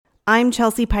I'm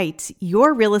Chelsea Pite,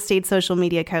 your real estate social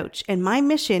media coach, and my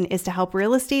mission is to help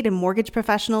real estate and mortgage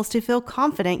professionals to feel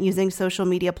confident using social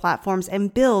media platforms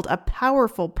and build a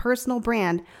powerful personal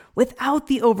brand without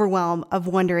the overwhelm of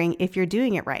wondering if you're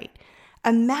doing it right.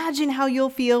 Imagine how you'll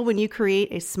feel when you create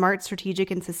a smart, strategic,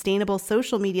 and sustainable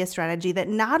social media strategy that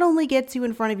not only gets you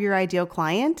in front of your ideal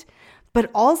client, but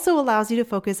also allows you to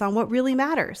focus on what really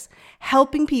matters,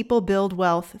 helping people build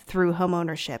wealth through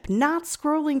homeownership, not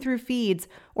scrolling through feeds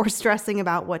or stressing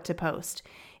about what to post.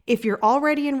 If you're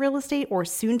already in real estate or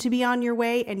soon to be on your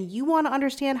way and you want to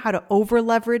understand how to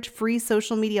over-leverage free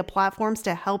social media platforms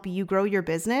to help you grow your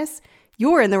business,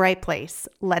 you're in the right place.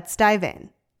 Let's dive in.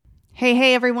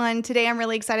 Hey everyone. Today I'm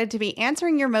really excited to be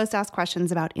answering your most asked questions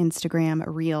about Instagram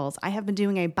Reels. I have been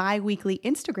doing a bi-weekly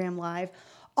Instagram Live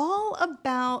all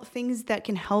about things that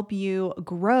can help you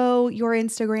grow your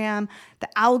Instagram,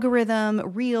 the algorithm,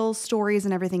 Reels, stories,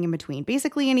 and everything in between.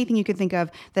 Basically anything you could think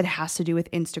of that has to do with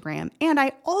Instagram. And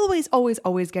I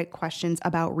always get questions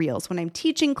about Reels when I'm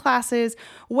teaching classes,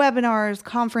 webinars,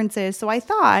 conferences. So I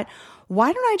thought,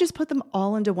 why don't I just put them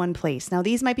all into one place? Now,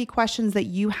 these might be questions that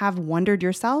you have wondered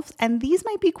yourself, and these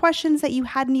might be questions that you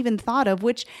hadn't even thought of,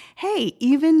 which, hey,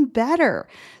 even better.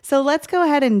 So let's go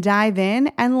ahead and dive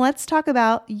in and let's talk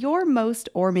about your most,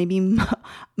 or maybe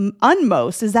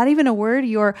unmost. Is that even a word?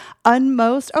 Your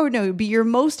unmost? Oh no, it'd be your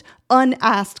most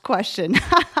unasked question.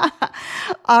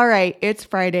 All right, it's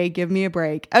Friday. Give me a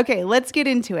break. Okay, let's get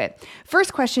into it.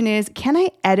 First question is, can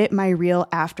I edit my reel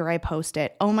after I post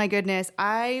it? Oh my goodness,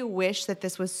 I wish that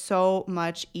this was so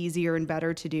much easier and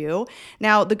better to do.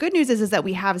 Now, the good news is that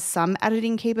we have some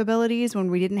editing capabilities when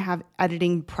we didn't have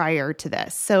editing prior to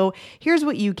this. So here's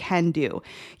what you can do.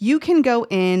 You can go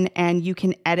in and you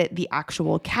can edit the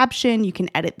actual caption. You can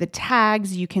edit the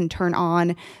tags. You can turn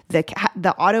on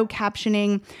the auto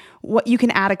captioning. What you can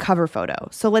add a cover photo.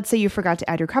 So let's say you forgot to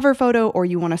add your cover photo or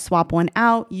you want to swap one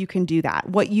out, you can do that.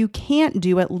 What you can't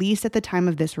do, at least at the time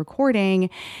of this recording,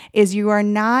 is you are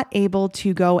not able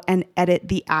to go and edit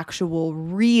the actual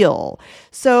reel.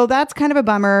 So that's kind of a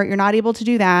bummer. You're not able to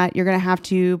do that. You're going to have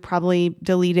to probably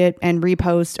delete it and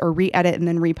repost or re-edit and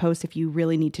then repost if you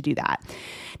really need to do that.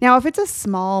 Now, if it's a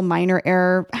small minor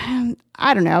error,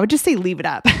 I don't know, just say leave it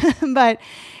up. But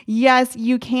yes,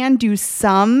 you can do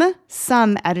some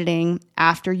editing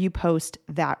after you post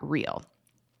that reel.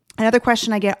 Another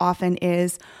question I get often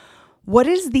is, what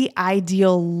is the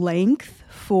ideal length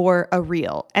for a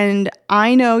reel? And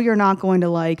I know you're not going to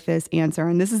like this answer,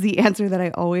 and this is the answer that I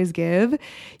always give.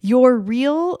 Your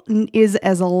reel is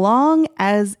as long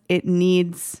as it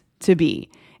needs to be.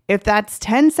 If that's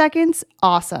 10 seconds,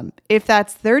 awesome. If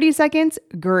that's 30 seconds,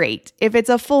 great. If it's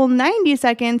a full 90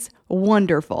 seconds,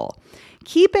 wonderful.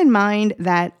 Keep in mind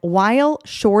that while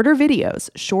shorter videos,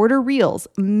 shorter reels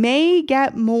may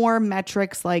get more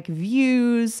metrics like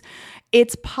views,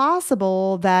 it's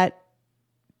possible that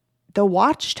the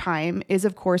watch time is,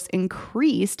 of course,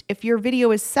 increased if your video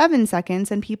is 7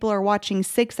 seconds and people are watching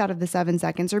 6 out of the 7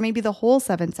 seconds, or maybe the whole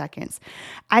 7 seconds.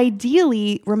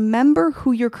 Ideally, remember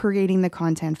who you're creating the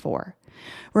content for.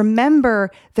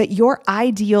 Remember that your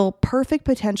ideal perfect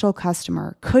potential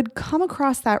customer could come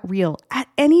across that reel at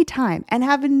any time and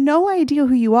have no idea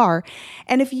who you are.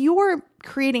 And if you're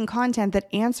creating content that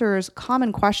answers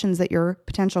common questions that your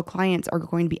potential clients are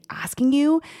going to be asking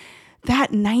you,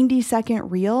 that 90-second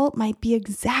reel might be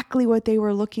exactly what they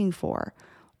were looking for,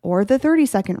 or the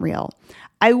 30-second reel.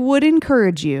 I would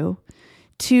encourage you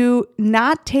to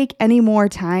not take any more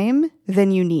time than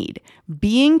you need.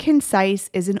 Being concise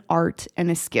is an art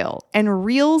and a skill, and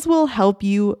reels will help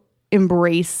you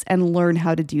embrace and learn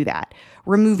how to do that.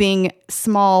 Removing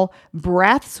small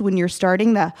breaths when you're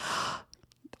starting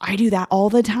I do that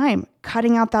all the time.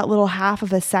 Cutting out that little half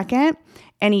of a second,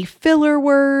 any filler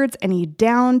words, any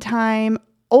downtime.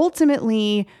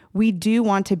 Ultimately, we do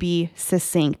want to be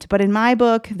succinct, but in my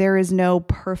book, there is no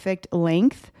perfect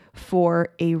length for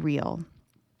a reel.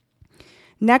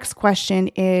 Next question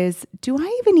is, do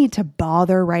I even need to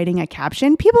bother writing a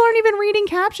caption? People aren't even reading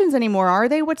captions anymore, are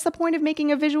they? What's the point of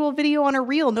making a visual video on a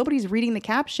reel? Nobody's reading the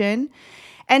caption.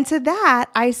 And to that,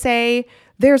 I say,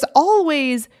 there's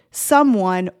always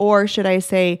someone, or should I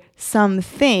say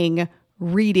something,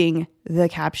 reading the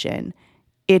caption.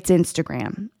 It's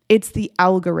Instagram. It's the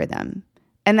algorithm.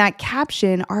 And that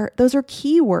caption those are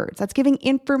keywords. That's giving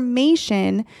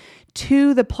information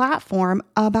to the platform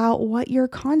about what your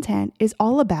content is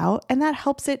all about. And that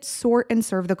helps it sort and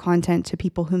serve the content to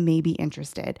people who may be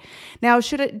interested. Now,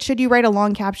 should you write a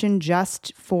long caption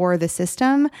just for the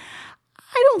system?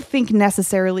 I don't think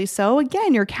necessarily so.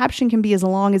 Again, your caption can be as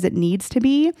long as it needs to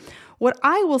be. What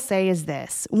I will say is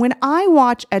this: when I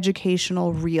watch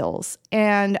educational reels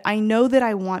and I know that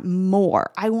I want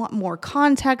more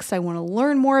context, I want to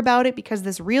learn more about it because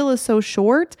this reel is so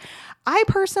short, I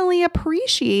personally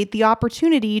appreciate the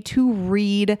opportunity to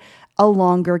read a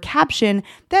longer caption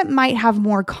that might have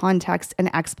more context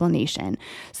and explanation.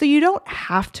 So you don't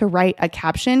have to write a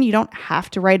caption. You don't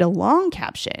have to write a long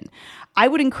caption. I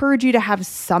would encourage you to have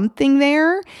something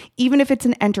there, even if it's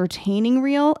an entertaining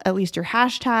reel, at least your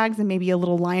hashtags and maybe a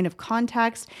little line of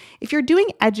context. If you're doing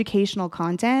educational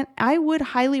content, I would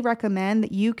highly recommend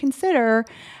that you consider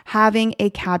having a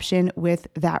caption with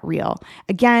that reel.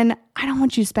 Again, I don't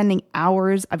want you spending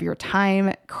hours of your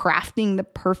time crafting the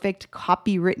perfect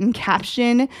copywritten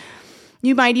caption.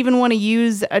 You might even want to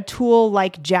use a tool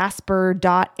like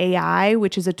Jasper.ai,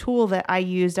 which is a tool that I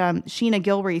used. Sheena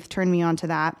Gilreath turned me on to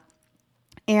that.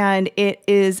 And it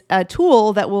is a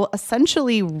tool that will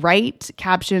essentially write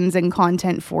captions and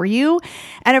content for you.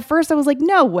 And at first I was like,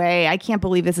 no way, I can't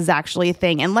believe this is actually a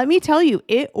thing. And let me tell you,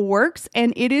 it works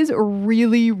and it is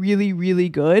really, really, really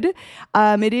good.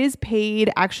 It is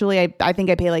paid. Actually, I think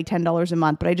I pay like $10 a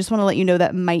month, but I just want to let you know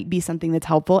that might be something that's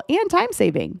helpful and time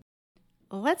saving.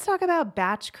 Let's talk about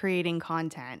batch creating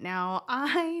content. Now,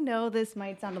 I know this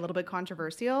might sound a little bit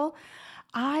controversial.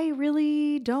 I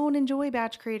really don't enjoy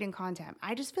batch creating content.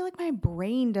 I just feel like my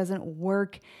brain doesn't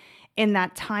work in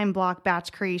that time block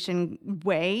batch creation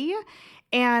way.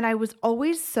 And I was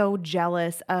always so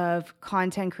jealous of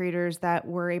content creators that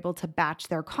were able to batch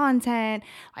their content,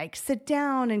 like sit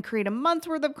down and create a month's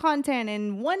worth of content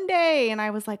in one day. And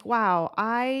I was like, wow,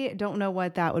 I don't know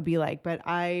what that would be like, but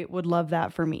I would love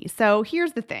that for me. So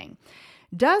here's the thing.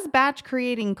 Does batch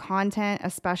creating content,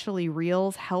 especially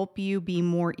reels, help you be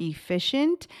more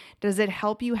efficient? Does it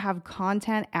help you have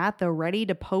content at the ready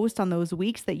to post on those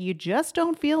weeks that you just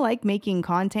don't feel like making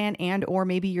content and or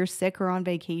maybe you're sick or on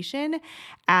vacation?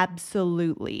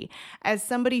 Absolutely. As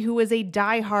somebody who is a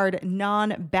diehard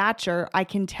non-batcher, I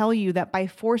can tell you that by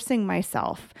forcing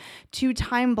myself to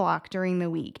time block during the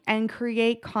week and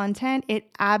create content, it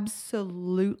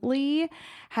absolutely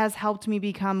has helped me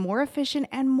become more efficient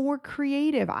and more creative.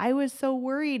 I was so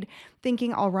worried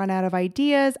thinking I'll run out of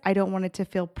ideas. I don't want it to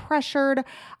feel pressured.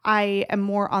 I am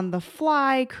more on the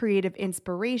fly, creative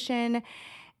inspiration.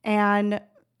 And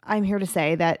I'm here to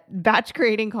say that batch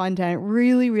creating content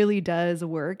really, really does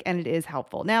work and it is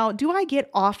helpful. Now, do I get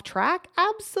off track?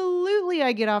 Absolutely,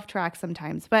 I get off track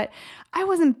sometimes, but I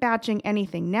wasn't batching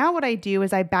anything. Now what I do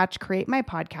is I batch create my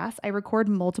podcast. I record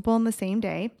multiple in the same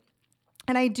day.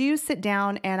 And I do sit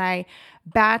down and I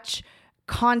batch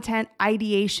content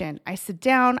ideation. I sit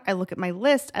down, I look at my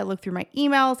list, I look through my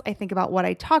emails, I think about what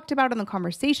I talked about in the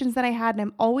conversations that I had, and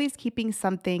I'm always keeping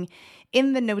something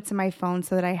in the notes in my phone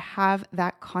so that I have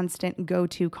that constant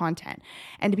go-to content.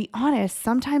 And to be honest,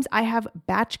 sometimes I have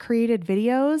batch created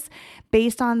videos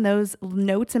based on those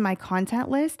notes in my content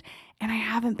list, and I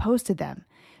haven't posted them.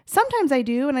 Sometimes I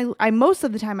do, and I most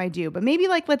of the time I do, but maybe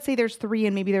like, let's say there's 3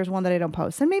 and maybe there's one that I don't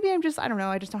post. And maybe I don't know,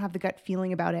 I just don't have the gut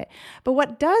feeling about it. But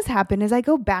what does happen is I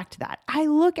go back to that. I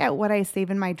look at what I save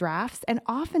in my drafts, and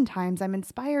oftentimes I'm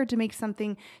inspired to make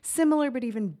something similar, but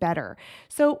even better.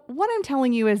 So what I'm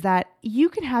telling you is that you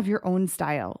can have your own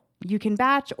style. You can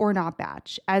batch or not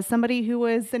batch. As somebody who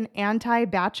was an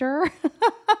anti-batcher,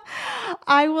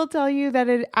 I will tell you that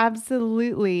it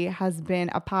absolutely has been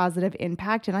a positive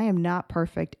impact, and I am not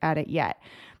perfect at it yet.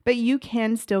 But you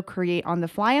can still create on the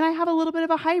fly, and I have a little bit of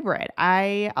a hybrid.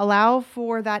 I allow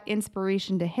for that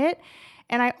inspiration to hit,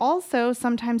 and I also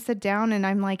sometimes sit down and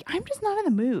I'm like, I'm just not in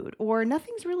the mood, or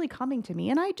nothing's really coming to me,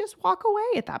 and I just walk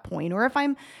away at that point. Or if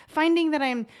I'm finding that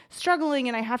I'm struggling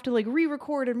and I have to like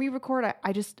re-record,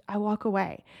 I walk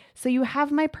away. So you have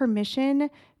my permission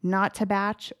not to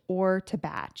batch or to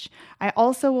batch. I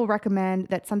also will recommend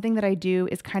that something that I do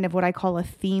is kind of what I call a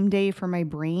theme day for my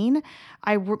brain.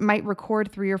 I might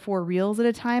record 3 or 4 reels at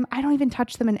a time. I don't even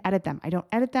touch them and edit them. I don't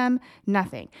edit them,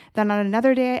 nothing. Then on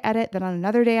another day I edit, then on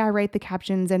another day I write the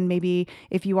captions, and maybe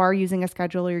if you are using a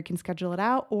scheduler, you can schedule it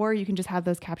out, or you can just have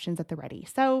those captions at the ready.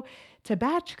 So to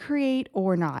batch create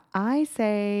or not, I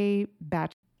say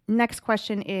batch. Next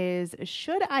question is,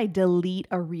 should I delete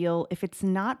a reel if it's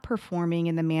not performing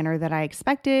in the manner that I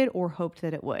expected or hoped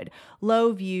that it would?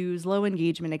 Low views, low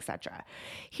engagement, etc.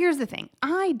 Here's the thing.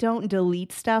 I don't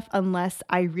delete stuff unless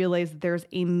I realize that there's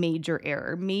a major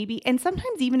error. Maybe, and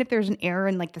sometimes even if there's an error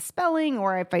in like the spelling,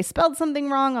 or if I spelled something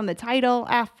wrong on the title,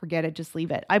 forget it, just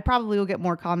leave it. I probably will get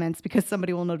more comments because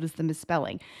somebody will notice the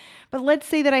misspelling. But let's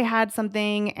say that I had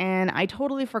something and I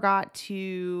totally forgot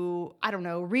to,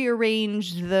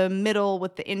 rearrange the middle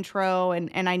with the intro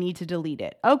and I need to delete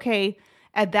it. Okay,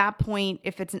 At that point,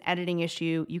 if it's an editing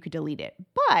issue, you could delete it.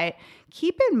 But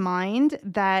keep in mind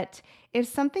that if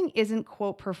something isn't,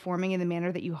 quote, performing in the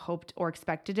manner that you hoped or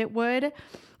expected it would,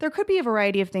 there could be a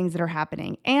variety of things that are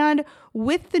happening. And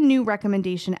with the new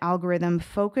recommendation algorithm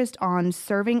focused on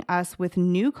serving us with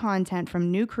new content from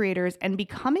new creators and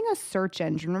becoming a search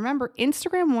engine, remember,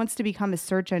 Instagram wants to become a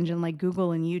search engine like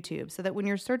Google and YouTube, so that when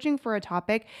you're searching for a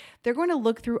topic, they're going to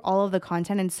look through all of the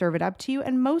content and serve it up to you.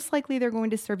 And most likely, they're going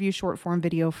to serve you short form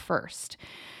video first.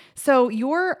 So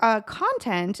your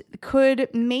content could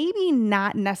maybe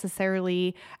not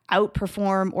necessarily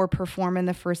outperform or perform in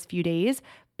the first few days,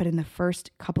 but in the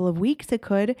first couple of weeks, it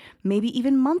could, maybe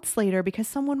even months later, because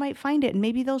someone might find it and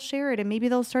maybe they'll share it and maybe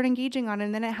they'll start engaging on it,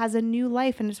 and then it has a new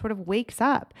life and it sort of wakes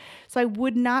up. So I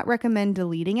would not recommend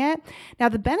deleting it. Now,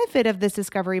 the benefit of this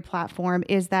discovery platform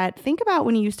is that think about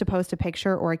when you used to post a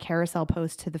picture or a carousel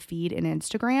post to the feed in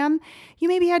Instagram, you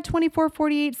maybe had 24,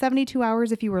 48, 72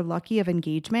 hours if you were lucky of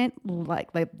engagement, like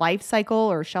life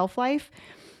cycle or shelf life.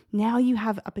 Now you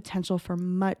have a potential for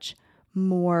much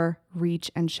more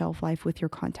reach and shelf life with your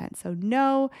content. So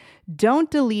no, don't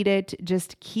delete it.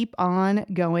 Just keep on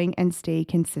going and stay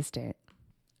consistent.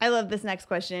 I love this next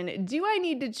question. Do I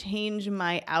need to change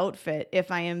my outfit if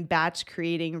I am batch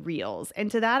creating reels? And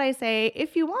to that I say,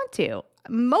 if you want to.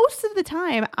 Most of the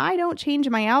time, I don't change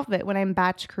my outfit when I'm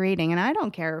batch creating, and I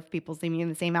don't care if people see me in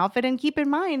the same outfit. And keep in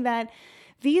mind that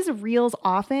these reels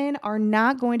often are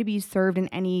not going to be served in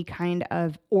any kind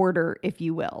of order, if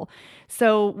you will.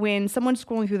 So when someone's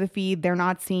scrolling through the feed, they're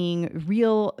not seeing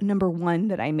reel number 1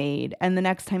 that I made, and the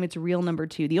next time it's reel number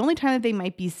 2. The only time that they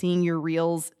might be seeing your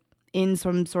reels in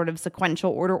some sort of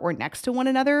sequential order or next to one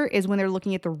another is when they're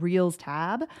looking at the Reels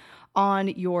tab on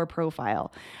your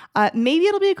profile. Maybe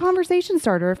it'll be a conversation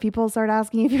starter if people start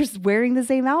asking if you're wearing the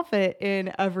same outfit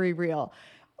in every reel.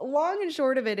 Long and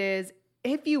short of it is,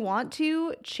 if you want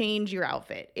to, change your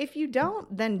outfit. If you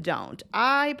don't, then don't.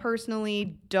 I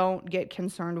personally don't get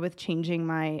concerned with changing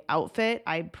my outfit.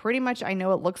 I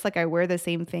know it looks like I wear the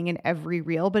same thing in every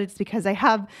reel, but it's because I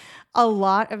have a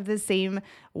lot of the same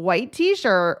white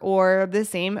t-shirt or the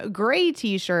same gray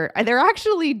t-shirt. They're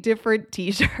actually different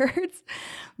t-shirts,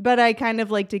 but I kind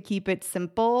of like to keep it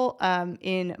simple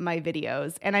in my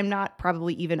videos. And I'm not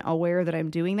probably even aware that I'm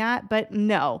doing that, but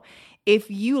no.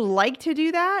 If you like to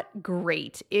do that,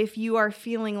 great. If you are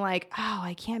feeling like, oh,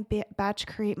 I can't batch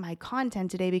create my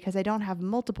content today because I don't have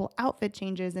multiple outfit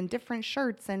changes and different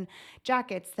shirts and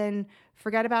jackets, then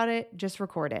forget about it. Just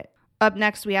record it. Up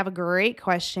next, we have a great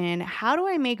question. How do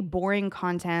I make boring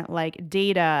content like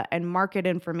data and market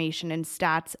information and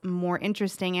stats more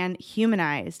interesting and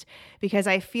humanized? Because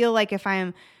I feel like if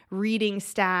I'm reading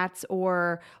stats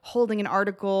or holding an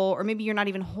article, or maybe you're not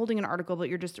even holding an article, but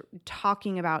you're just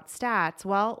talking about stats,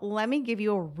 well, let me give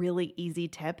you a really easy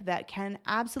tip that can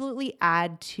absolutely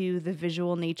add to the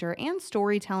visual nature and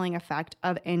storytelling effect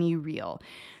of any reel.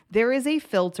 There is a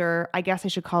filter, I guess I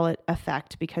should call it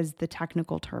effect because the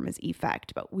technical term is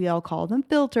effect, but we all call them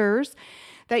filters,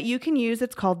 that you can use.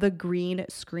 It's called the green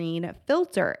screen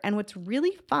filter. And what's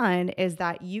really fun is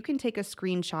that you can take a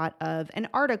screenshot of an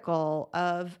article,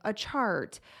 of a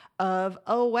chart, of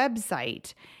a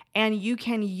website, and you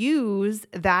can use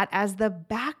that as the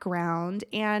background.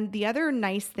 And the other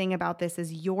nice thing about this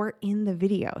is you're in the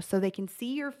video, so they can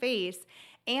see your face.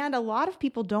 And a lot of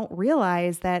people don't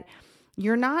realize that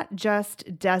you're not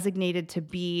just designated to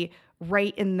be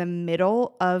right in the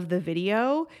middle of the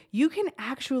video. You can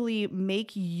actually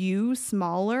make you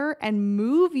smaller and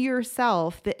move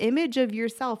yourself, the image of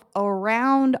yourself,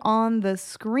 around on the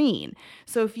screen.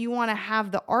 So if you want to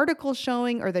have the article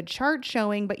showing or the chart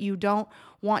showing, but you don't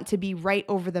want to be right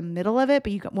over the middle of it,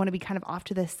 but you want to be kind of off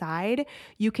to the side,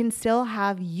 you can still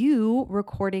have you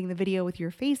recording the video with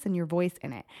your face and your voice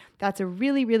in it. That's a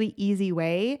really, really easy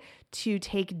way to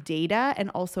take data and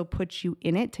also put you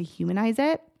in it to humanize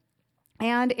it.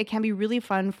 And it can be really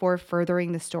fun for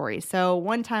furthering the story. So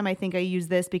one time I think I used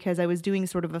this because I was doing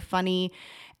sort of a funny,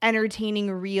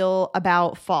 entertaining reel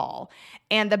about fall.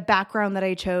 And the background that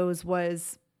I chose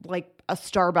was like a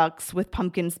Starbucks with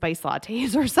pumpkin spice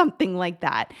lattes or something like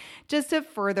that, just to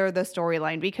further the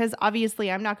storyline. Because obviously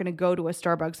I'm not going to go to a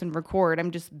Starbucks and record.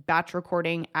 I'm just batch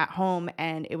recording at home,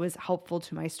 and it was helpful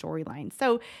to my storyline.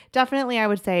 So definitely I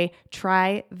would say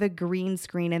try the green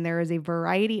screen, and there is a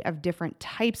variety of different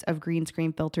types of green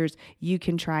screen filters you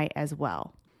can try as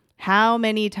well. How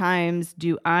many times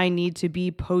do I need to be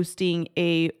posting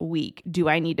a week? Do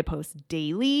I need to post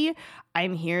daily?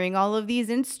 I'm hearing all of these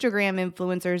Instagram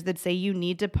influencers that say you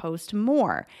need to post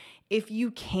more. if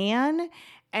you can,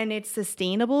 and it's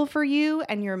sustainable for you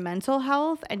and your mental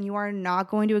health, and you are not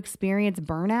going to experience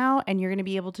burnout, and you're going to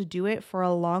be able to do it for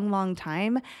a long, long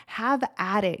time, have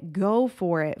at it, go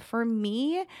for it. For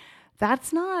me,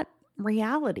 that's not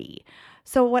reality.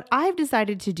 So what I've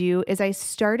decided to do is I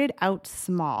started out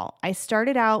small. I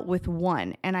started out with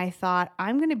one, and I thought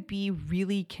I'm going to be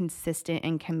really consistent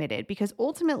and committed, because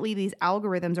ultimately these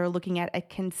algorithms are looking at a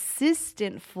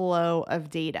consistent flow of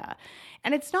data.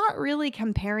 And it's not really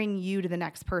comparing you to the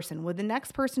next person. Would the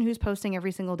next person who's posting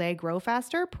every single day grow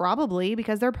faster? Probably,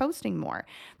 because they're posting more.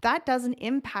 That doesn't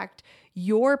impact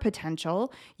your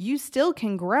potential. You still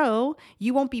can grow.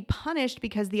 You won't be punished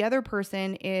because the other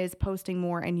person is posting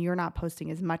more and you're not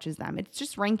posting as much as them. It's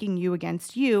just ranking you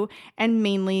against you, and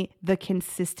mainly the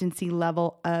consistency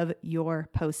level of your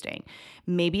posting.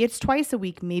 Maybe it's twice a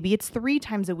week. Maybe it's 3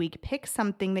 times a week. Pick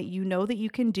something that you know that you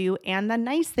can do. And the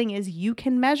nice thing is you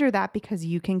can measure that because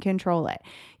you can control it.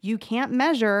 You can't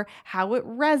measure how it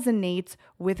resonates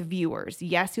with viewers.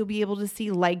 Yes, you'll be able to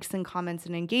see likes and comments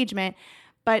and engagement,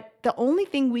 but the only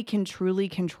thing we can truly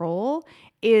control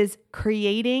is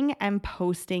creating and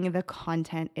posting the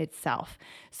content itself.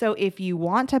 So if you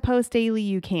want to post daily,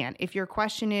 you can. If your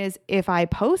question is, if I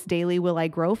post daily, will I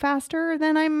grow faster?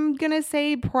 Then I'm going to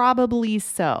say probably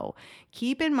so.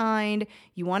 Keep in mind,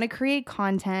 you want to create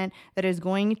content that is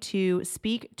going to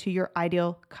speak to your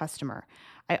ideal customer.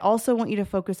 I also want you to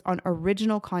focus on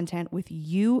original content with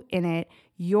you in it,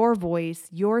 your voice,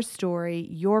 your story,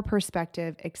 your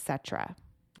perspective, etc.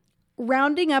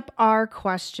 Rounding up our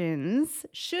questions,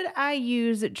 should I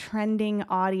use trending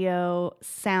audio,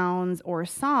 sounds, or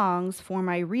songs for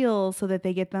my reels so that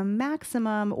they get the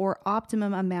maximum or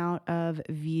optimum amount of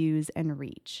views and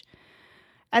reach?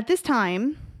 At this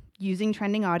time, using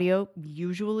trending audio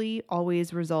usually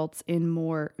always results in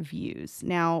more views.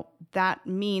 Now, that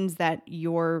means that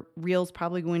your reel's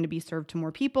probably going to be served to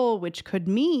more people, which could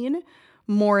mean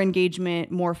more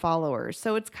engagement, more followers.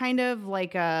 So it's kind of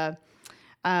like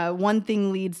one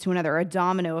thing leads to another, a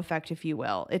domino effect, if you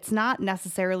will. It's not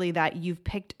necessarily that you've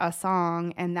picked a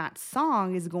song and that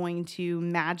song is going to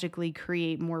magically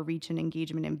create more reach and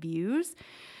engagement and views.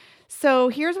 So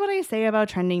here's what I say about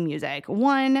trending music.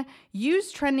 1, use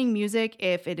trending music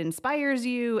if it inspires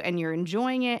you and you're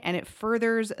enjoying it and it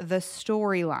furthers the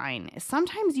storyline.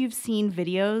 Sometimes you've seen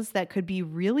videos that could be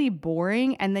really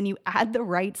boring and then you add the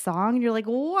right song and you're like,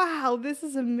 wow, this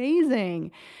is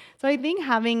amazing. So I think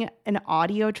having an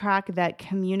audio track that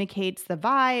communicates the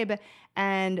vibe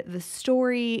and the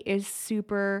story is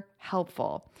super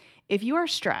helpful. If you are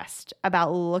stressed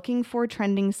about looking for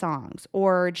trending songs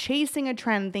or chasing a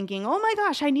trend thinking, oh my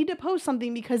gosh, I need to post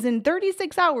something because in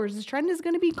 36 hours, this trend is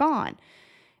going to be gone.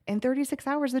 In 36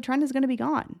 hours, the trend is going to be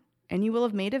gone. And you will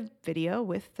have made a video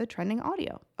with the trending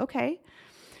audio. Okay.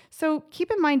 So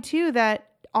keep in mind too that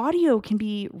audio can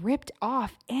be ripped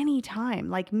off anytime,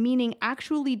 like meaning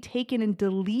actually taken and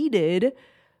deleted,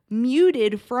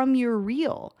 muted from your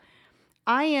reel.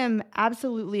 I am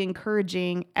absolutely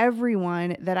encouraging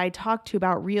everyone that I talk to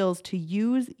about reels to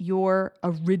use your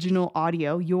original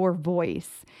audio, your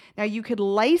voice. Now, you could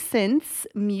license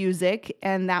music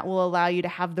and that will allow you to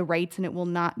have the rights and it will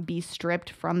not be stripped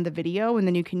from the video, and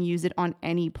then you can use it on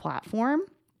any platform.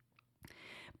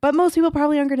 But most people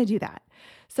probably aren't going to do that.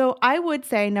 So I would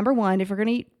say, number 1, if you're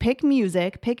going to pick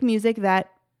music that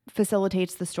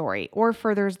facilitates the story or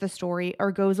furthers the story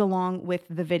or goes along with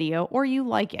the video or you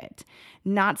like it,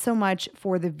 not so much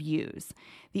for the views.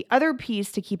 The other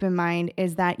piece to keep in mind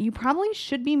is that you probably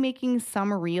should be making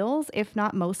some reels, if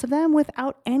not most of them,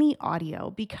 without any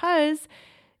audio because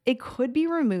it could be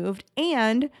removed,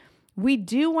 and we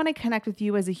do want to connect with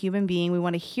you as a human being. We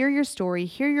want to hear your story,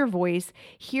 hear your voice,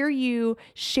 hear you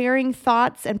sharing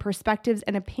thoughts and perspectives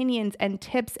and opinions and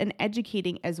tips and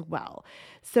educating as well.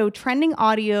 So trending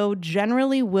audio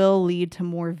generally will lead to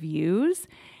more views,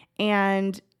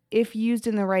 and if used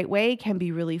in the right way, can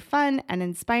be really fun and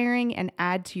inspiring and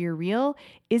add to your reel.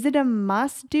 Is it a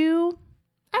must do?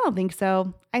 I don't think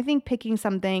so. I think picking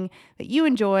something that you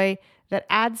enjoy that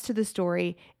adds to the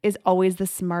story is always the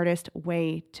smartest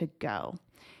way to go.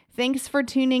 Thanks for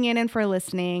tuning in and for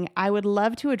listening. I would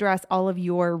love to address all of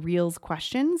your Reels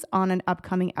questions on an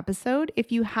upcoming episode.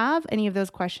 If you have any of those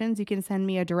questions, you can send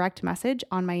me a direct message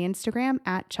on my Instagram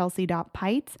at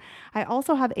chelsea.pites. I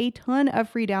also have a ton of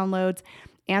free downloads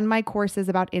and my courses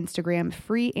about Instagram,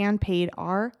 free and paid,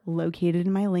 are located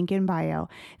in my link in bio.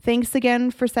 Thanks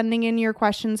again for sending in your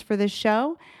questions for this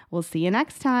show. We'll see you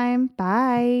next time.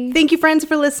 Bye. Thank you, friends,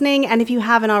 for listening. And if you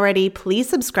haven't already, please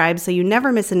subscribe so you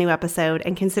never miss a new episode,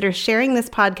 and consider sharing this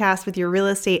podcast with your real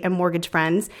estate and mortgage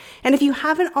friends. And if you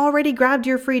haven't already grabbed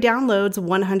your free downloads,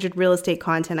 100 Real Estate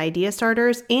Content Idea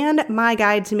Starters, and my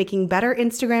guide to making better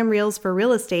Instagram Reels for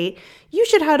real estate, you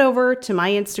should head over to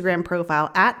my Instagram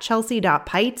profile at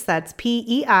chelsea.peitz, that's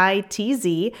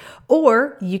Peitz,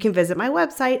 or you can visit my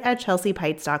website at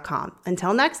chelseapeitz.com.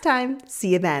 Until next time,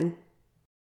 see you then.